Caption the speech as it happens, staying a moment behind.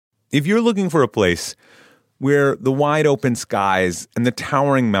If you're looking for a place where the wide open skies and the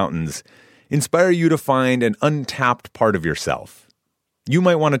towering mountains inspire you to find an untapped part of yourself, you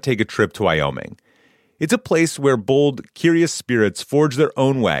might want to take a trip to Wyoming. It's a place where bold, curious spirits forge their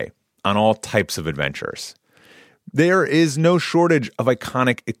own way on all types of adventures. There is no shortage of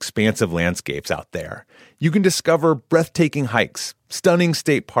iconic, expansive landscapes out there. You can discover breathtaking hikes, stunning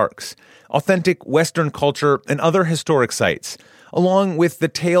state parks, authentic Western culture, and other historic sites, along with the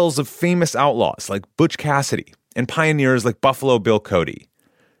tales of famous outlaws like Butch Cassidy and pioneers like Buffalo Bill Cody.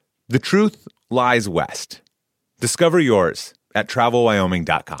 The truth lies west. Discover yours at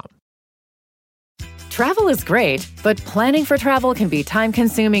TravelWyoming.com. Travel is great, but planning for travel can be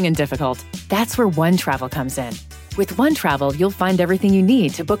time-consuming and difficult. That's where OneTravel comes in. With OneTravel, you'll find everything you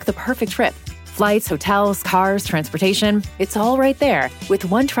need to book the perfect trip. Flights, hotels, cars, transportation, it's all right there. With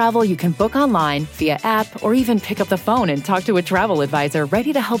OneTravel, you can book online, via app, or even pick up the phone and talk to a travel advisor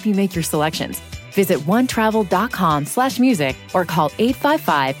ready to help you make your selections. Visit onetravel.com/music or call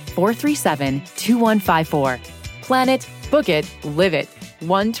 855-437-2154. Plan it, book it, live it.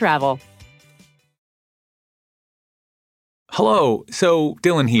 OneTravel. Hello, so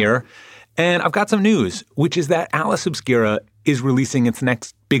Dylan here, and I've got some news, which is that Atlas Obscura is releasing its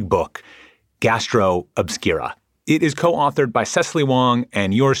next big book, Gastro Obscura. It is co-authored by Cecily Wong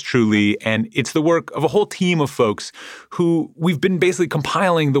and yours truly, and it's the work of a whole team of folks who we've been basically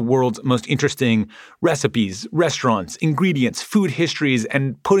compiling the world's most interesting recipes, restaurants, ingredients, food histories,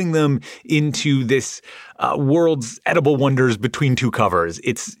 and putting them into this world's edible wonders between two covers.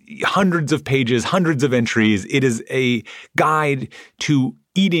 It's hundreds of pages, hundreds of entries. It is a guide to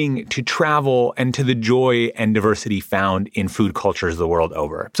eating, to travel, and to the joy and diversity found in food cultures the world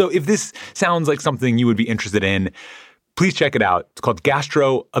over. So if this sounds like something you would be interested in, please check it out. It's called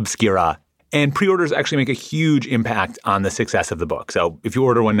Gastro Obscura, and pre-orders actually make a huge impact on the success of the book. So if you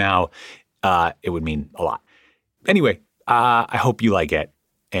order one now, it would mean a lot. Anyway, I hope you like it,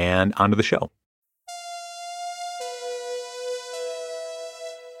 and on to the show.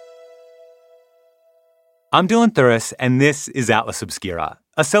 I'm Dylan Thuras, and this is Atlas Obscura,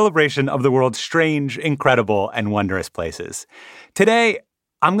 a celebration of the world's strange, incredible, and wondrous places. Today,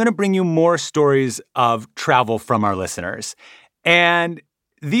 I'm going to bring you more stories of travel from our listeners. And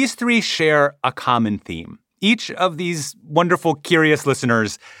these three share a common theme. Each of these wonderful, curious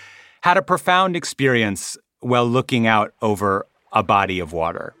listeners had a profound experience while looking out over a body of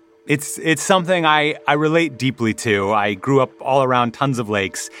water. It's something I relate deeply to. I grew up all around tons of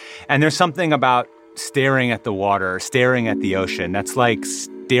lakes, and there's something about staring at the water, staring at the ocean, that's like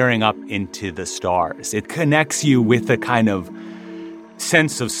staring up into the stars. It connects you with a kind of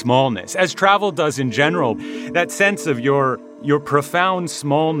sense of smallness, as travel does in general, that sense of your profound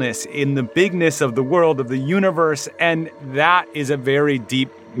smallness in the bigness of the world, of the universe, and that is a very deep,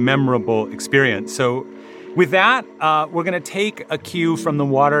 memorable experience. So with that, we're going to take a cue from the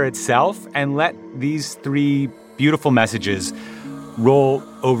water itself and let these three beautiful messages roll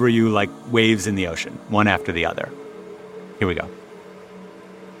over you like waves in the ocean, one after the other. Here we go.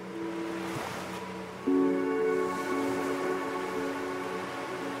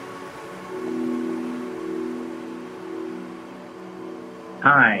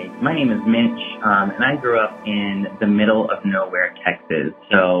 Hi, my name is Mitch, and I grew up in the middle of nowhere, Texas.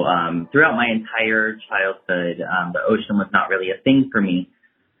 So throughout my entire childhood, the ocean was not really a thing for me.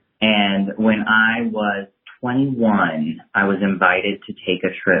 And when I was 21, I was invited to take a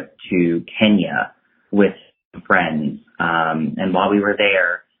trip to Kenya with friends. And while we were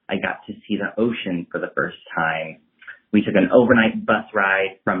there, I got to see the ocean for the first time. We took an overnight bus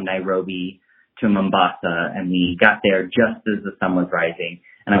ride from Nairobi to Mombasa, and we got there just as the sun was rising.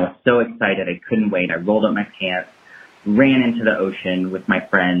 And I was so excited, I couldn't wait. I rolled up my pants, ran into the ocean with my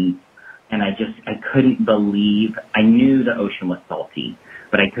friends, and I couldn't believe, I knew the ocean was salty,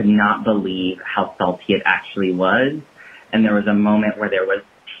 but I could not believe how salty it actually was. And there was a moment where there was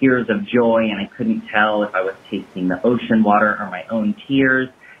tears of joy, and I couldn't tell if I was tasting the ocean water or my own tears.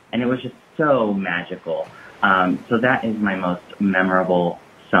 And it was just so magical. So that is my most memorable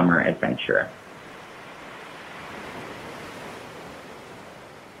summer adventure.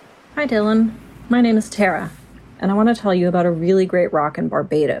 Hi, Dylan. My name is Tara, and I want to tell you about a really great rock in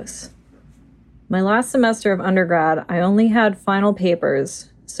Barbados. My last semester of undergrad, I only had final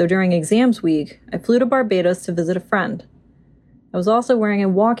papers, so during exams week, I flew to Barbados to visit a friend. I was also wearing a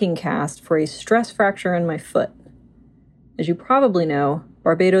walking cast for a stress fracture in my foot. As you probably know,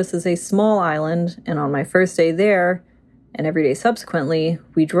 Barbados is a small island, and on my first day there, and every day subsequently,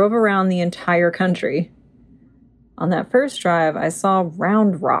 we drove around the entire country. On that first drive, I saw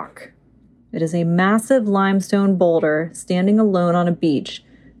Round Rock. It is a massive limestone boulder standing alone on a beach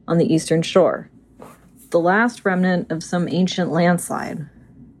on the eastern shore, the last remnant of some ancient landslide.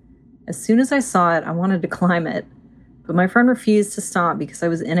 As soon as I saw it, I wanted to climb it, but my friend refused to stop because I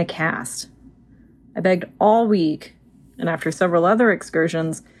was in a cast. I begged all week, and after several other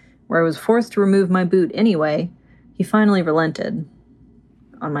excursions where I was forced to remove my boot anyway, he finally relented.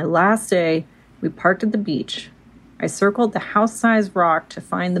 On my last day, we parked at the beach. I circled the house-sized rock to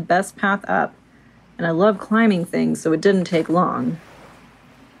find the best path up, and I love climbing things, so it didn't take long.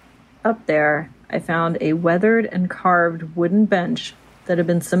 Up there, I found a weathered and carved wooden bench that had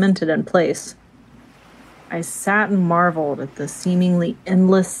been cemented in place. I sat and marveled at the seemingly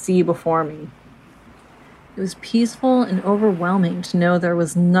endless sea before me. It was peaceful and overwhelming to know there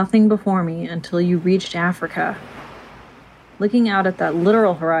was nothing before me until you reached Africa. Looking out at that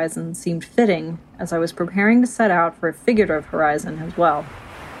literal horizon seemed fitting as I was preparing to set out for a figurative horizon as well.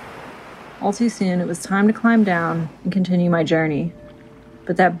 All too soon, it was time to climb down and continue my journey.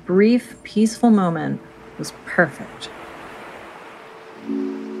 But that brief, peaceful moment was perfect.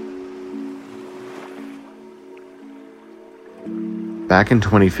 Back in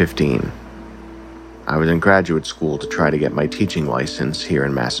 2015, I was in graduate school to try to get my teaching license here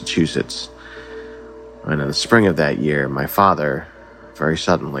in Massachusetts. And in the spring of that year, my father, very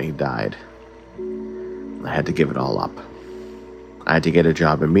suddenly, died. I had to give it all up. I had to get a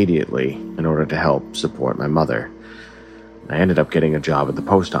job immediately in order to help support my mother. I ended up getting a job at the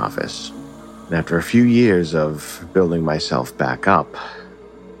post office. And after a few years of building myself back up,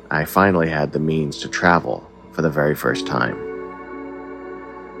 I finally had the means to travel for the very first time.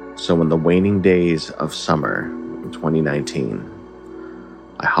 So in the waning days of summer in 2019,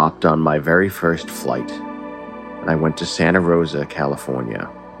 I hopped on my very first flight, and I went to Santa Rosa, California,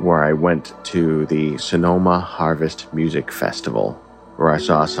 where I went to the Sonoma Harvest Music Festival, where I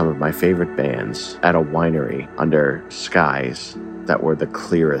saw some of my favorite bands at a winery under skies that were the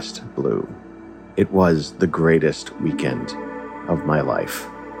clearest blue. It was the greatest weekend of my life.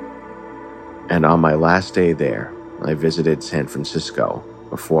 And on my last day there, I visited San Francisco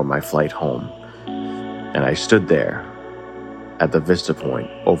before my flight home, and I stood there at the Vista Point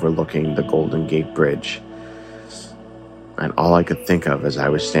overlooking the Golden Gate Bridge. And all I could think of as I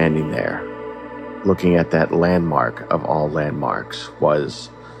was standing there, looking at that landmark of all landmarks, was,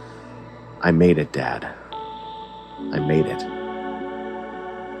 I made it, Dad. I made it.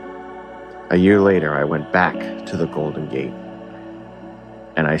 A year later, I went back to the Golden Gate,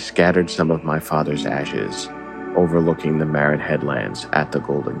 and I scattered some of my father's ashes overlooking the Marin Headlands at the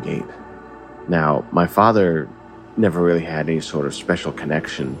Golden Gate. Now, my father never really had any sort of special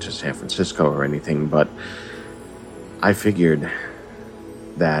connection to San Francisco or anything, but I figured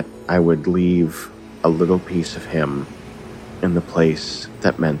that I would leave a little piece of him in the place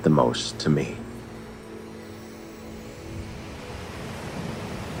that meant the most to me.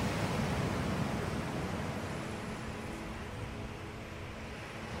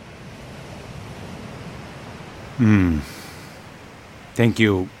 Thank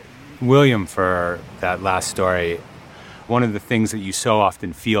you, William, for that last story. One of the things that you so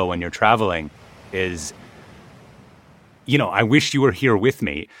often feel when you're traveling is, I wish you were here with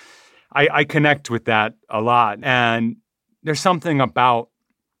me. I connect with that a lot. And there's something about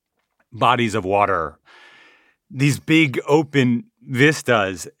bodies of water, these big open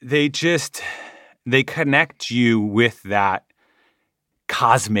vistas, they connect you with that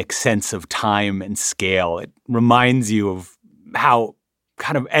cosmic sense of time and scale. It reminds you of how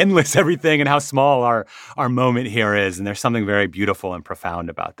kind of endless everything and how small our moment here is. And there's something very beautiful and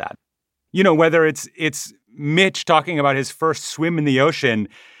profound about that. Whether it's Mitch talking about his first swim in the ocean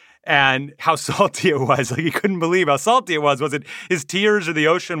and how salty it was. Like, he couldn't believe how salty it was. Was it his tears or the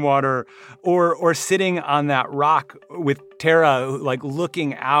ocean water? Or sitting on that rock with Tara, like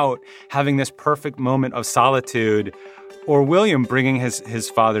looking out, having this perfect moment of solitude. Or William bringing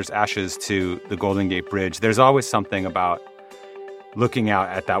his father's ashes to the Golden Gate Bridge. There's always something about looking out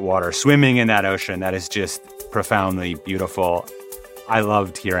at that water, swimming in that ocean, that is just profoundly beautiful. I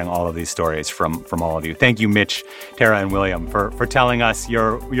loved hearing all of these stories from all of you. Thank you, Mitch, Tara, and William, for telling us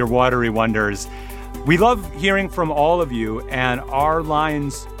your watery wonders. We love hearing from all of you, and our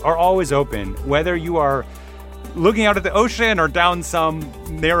lines are always open, whether you are looking out at the ocean or down some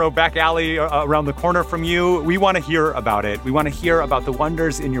narrow back alley around the corner from you. We want to hear about it. We want to hear about the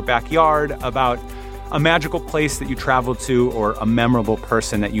wonders in your backyard, about a magical place that you traveled to, or a memorable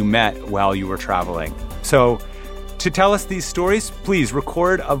person that you met while you were traveling. So to tell us these stories, please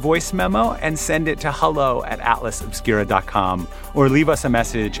record a voice memo and send it to hello@atlasobscura.com, or leave us a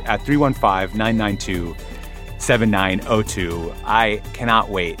message at 315-992-7902. I cannot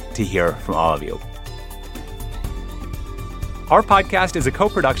wait to hear from all of you. Our podcast is a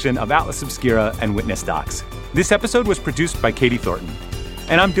co-production of Atlas Obscura and Witness Docs. This episode was produced by Katie Thornton.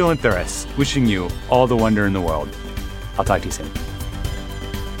 And I'm Dylan Thuras, wishing you all the wonder in the world. I'll talk to you soon.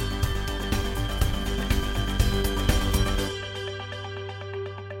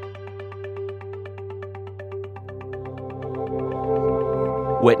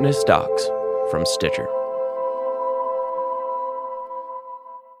 Witness Docs from Stitcher.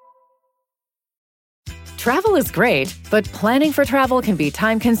 Travel is great, but planning for travel can be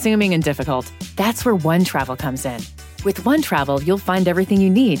time-consuming and difficult. That's where OneTravel comes in. With OneTravel, you'll find everything you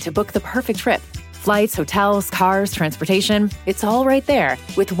need to book the perfect trip. Flights, hotels, cars, transportation, it's all right there.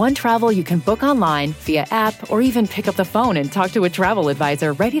 With OneTravel, you can book online, via app, or even pick up the phone and talk to a travel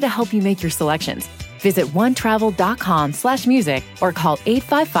advisor ready to help you make your selections. Visit onetravel.com/music or call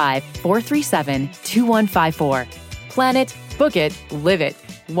 855-437-2154. Plan it, book it, live it.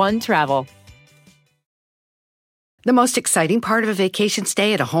 OneTravel. The most exciting part of a vacation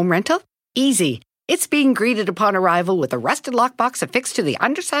stay at a home rental? Easy. It's being greeted upon arrival with a rusted lockbox affixed to the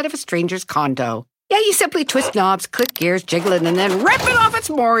underside of a stranger's condo. Yeah, you simply twist knobs, click gears, jiggle it, and then rip it off its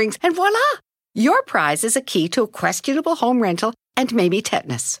moorings, and voila! Your prize is a key to a questionable home rental and maybe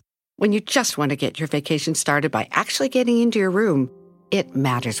tetanus. When you just want to get your vacation started by actually getting into your room, it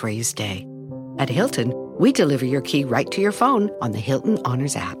matters where you stay. At Hilton, we deliver your key right to your phone on the Hilton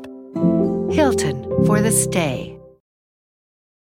Honors app. Hilton for the stay.